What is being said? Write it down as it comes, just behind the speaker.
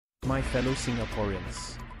My fellow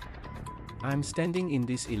Singaporeans, I'm standing in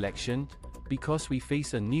this election because we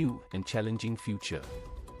face a new and challenging future.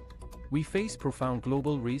 We face profound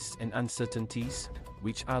global risks and uncertainties,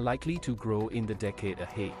 which are likely to grow in the decade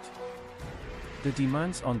ahead. The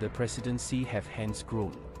demands on the presidency have hence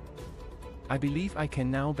grown. I believe I can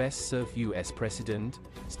now best serve you as president,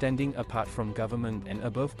 standing apart from government and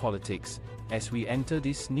above politics, as we enter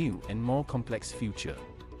this new and more complex future.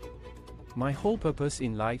 My whole purpose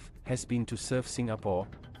in life has been to serve Singapore,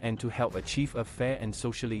 and to help achieve a fair and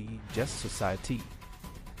socially just society.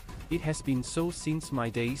 It has been so since my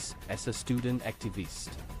days as a student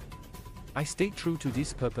activist. I stayed true to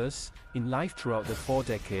this purpose in life throughout the 4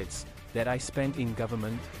 decades that I spent in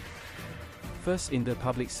government, first in the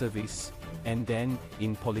public service, and then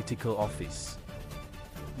in political office.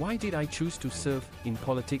 Why did I choose to serve in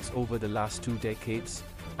politics over the last 2 decades,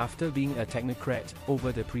 after being a technocrat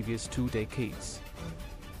over the previous 2 decades?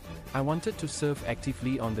 I wanted to serve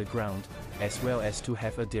actively on the ground, as well as to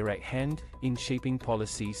have a direct hand in shaping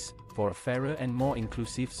policies for a fairer and more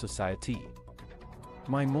inclusive society.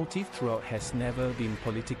 My motive throughout has never been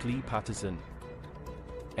politically partisan.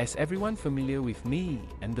 As everyone familiar with me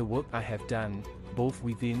and the work I have done, both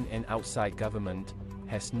within and outside government,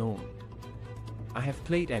 has known, I have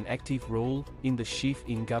played an active role in the shift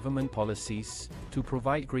in government policies to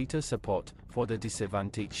provide greater support for the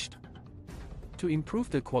disadvantaged, to improve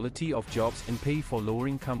the quality of jobs and pay for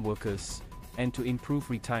lower-income workers, and to improve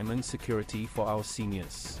retirement security for our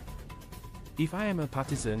seniors. If I am a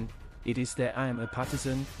partisan, it is that I am a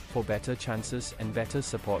partisan for better chances and better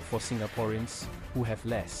support for Singaporeans who have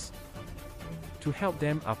less, to help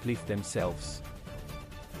them uplift themselves,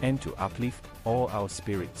 and to uplift all our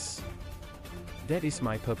spirits. That is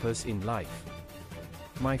my purpose in life.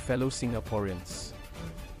 My fellow Singaporeans,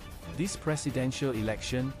 this presidential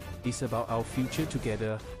election is about our future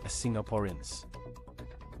together as Singaporeans.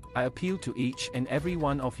 I appeal to each and every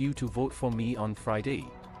one of you to vote for me on Friday,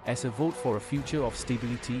 as a vote for a future of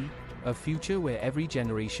stability, a future where every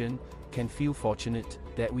generation can feel fortunate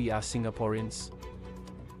that we are Singaporeans,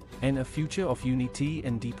 and a future of unity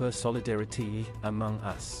and deeper solidarity among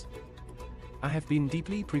us. I have been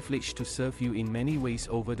deeply privileged to serve you in many ways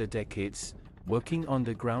over the decades, working on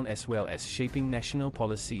the ground as well as shaping national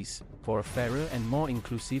policies for a fairer and more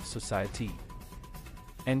inclusive society,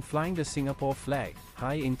 and flying the Singapore flag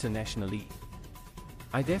high internationally.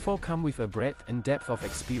 I therefore come with a breadth and depth of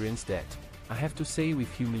experience that, I have to say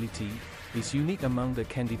with humility, is unique among the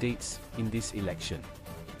candidates in this election.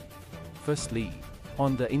 Firstly,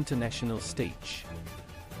 on the international stage,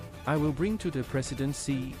 I will bring to the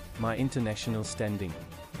presidency my international standing.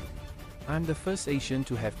 I'm the first Asian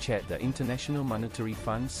to have chaired the International Monetary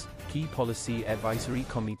Fund's Key Policy Advisory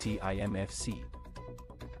Committee (IMFC).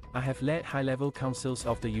 I have led high-level councils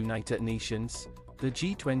of the United Nations, the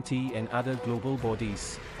G20 and other global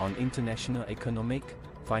bodies on international economic,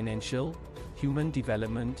 financial, human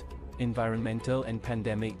development, environmental and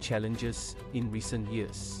pandemic challenges in recent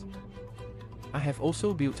years. I have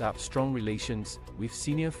also built up strong relations with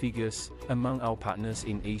senior figures among our partners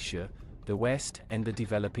in Asia, the West and the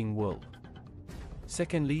developing world.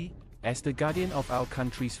 Secondly, as the guardian of our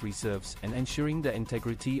country's reserves and ensuring the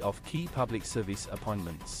integrity of key public service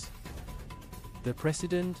appointments, the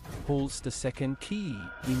President holds the second key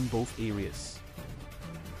in both areas.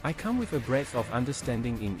 I come with a breadth of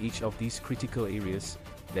understanding in each of these critical areas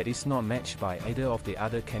that is not matched by either of the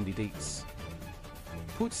other candidates.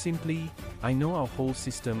 Put simply, I know our whole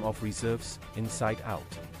system of reserves inside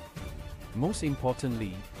out. Most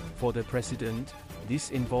importantly, for the President,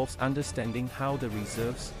 this involves understanding how the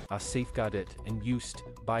reserves are safeguarded and used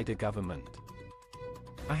by the government.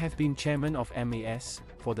 I have been chairman of MAS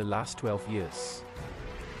for the last 12 years.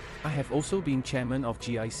 I have also been chairman of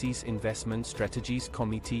GIC's Investment Strategies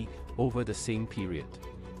Committee over the same period.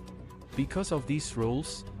 Because of these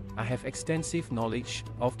roles, I have extensive knowledge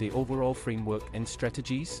of the overall framework and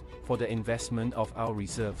strategies for the investment of our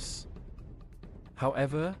reserves.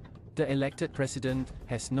 However, the elected president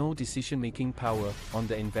has no decision-making power on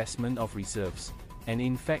the investment of reserves, and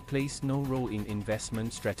in fact plays no role in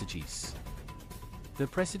investment strategies. The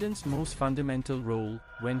president's most fundamental role,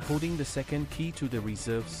 when holding the second key to the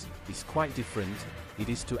reserves, is quite different. It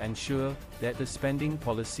is to ensure that the spending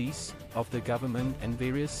policies of the government and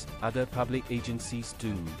various other public agencies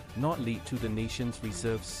do not lead to the nation's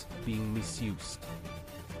reserves being misused.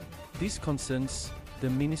 This concerns the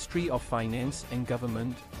Ministry of Finance and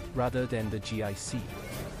Government, rather than the GIC.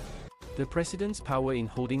 The President's power in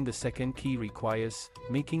holding the second key requires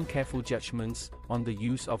making careful judgments on the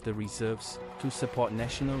use of the reserves to support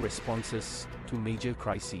national responses to major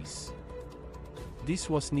crises. This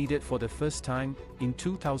was needed for the first time, in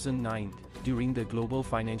 2009, during the global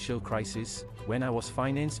financial crisis, when I was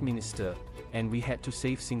finance minister, and we had to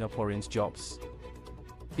save Singaporeans' jobs.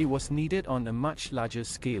 It was needed on a much larger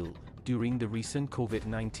scale, during the recent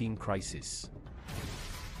COVID-19 crisis.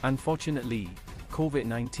 Unfortunately,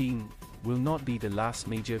 COVID-19 will not be the last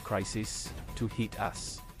major crisis to hit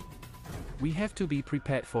us. We have to be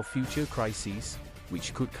prepared for future crises,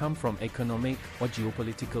 which could come from economic or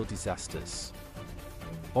geopolitical disasters,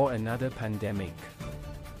 or another pandemic.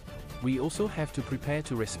 We also have to prepare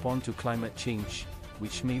to respond to climate change,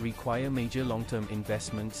 which may require major long-term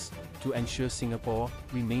investments to ensure Singapore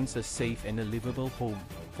remains a safe and a livable home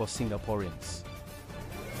for Singaporeans.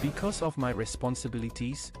 Because of my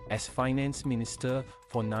responsibilities as Finance Minister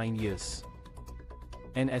for 9 years,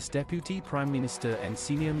 and as Deputy Prime Minister and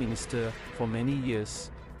Senior Minister for many years,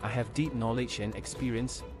 I have deep knowledge and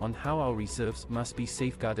experience on how our reserves must be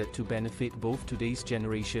safeguarded to benefit both today's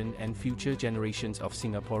generation and future generations of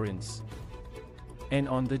Singaporeans, and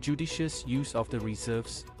on the judicious use of the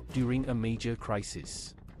reserves during a major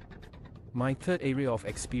crisis. My third area of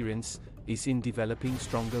experience is in developing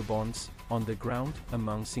stronger bonds on the ground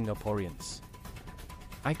among Singaporeans.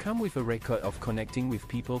 I come with a record of connecting with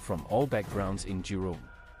people from all backgrounds in Jurong.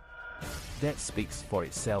 That speaks for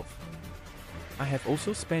itself. I have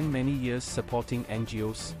also spent many years supporting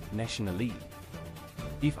NGOs nationally.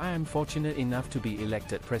 If I am fortunate enough to be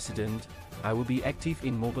elected president, I will be active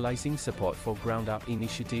in mobilizing support for ground-up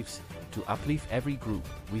initiatives to uplift every group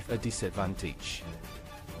with a disadvantage,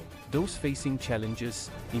 those facing challenges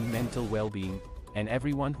in mental well-being, and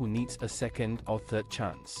everyone who needs a second or third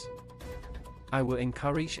chance. I will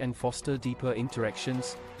encourage and foster deeper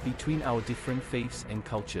interactions between our different faiths and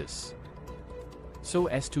cultures, so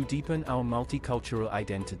as to deepen our multicultural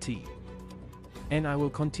identity. And I will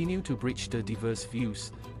continue to bridge the diverse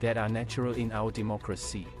views that are natural in our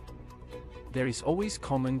democracy. There is always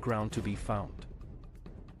common ground to be found.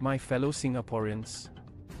 My fellow Singaporeans,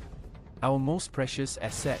 our most precious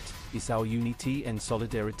asset is our unity and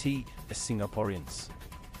solidarity as Singaporeans.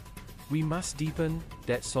 We must deepen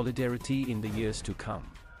that solidarity in the years to come.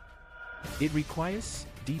 It requires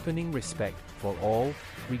deepening respect for all,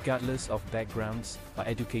 regardless of backgrounds or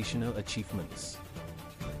educational achievements.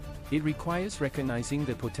 It requires recognizing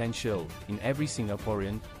the potential in every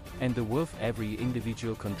Singaporean and the worth every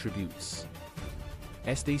individual contributes.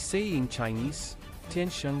 As they say in Chinese, 天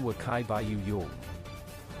生我开把有用.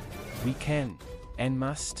 We can, and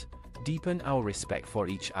must, deepen our respect for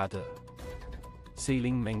each other.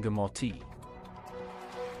 Sailing Mangamoti.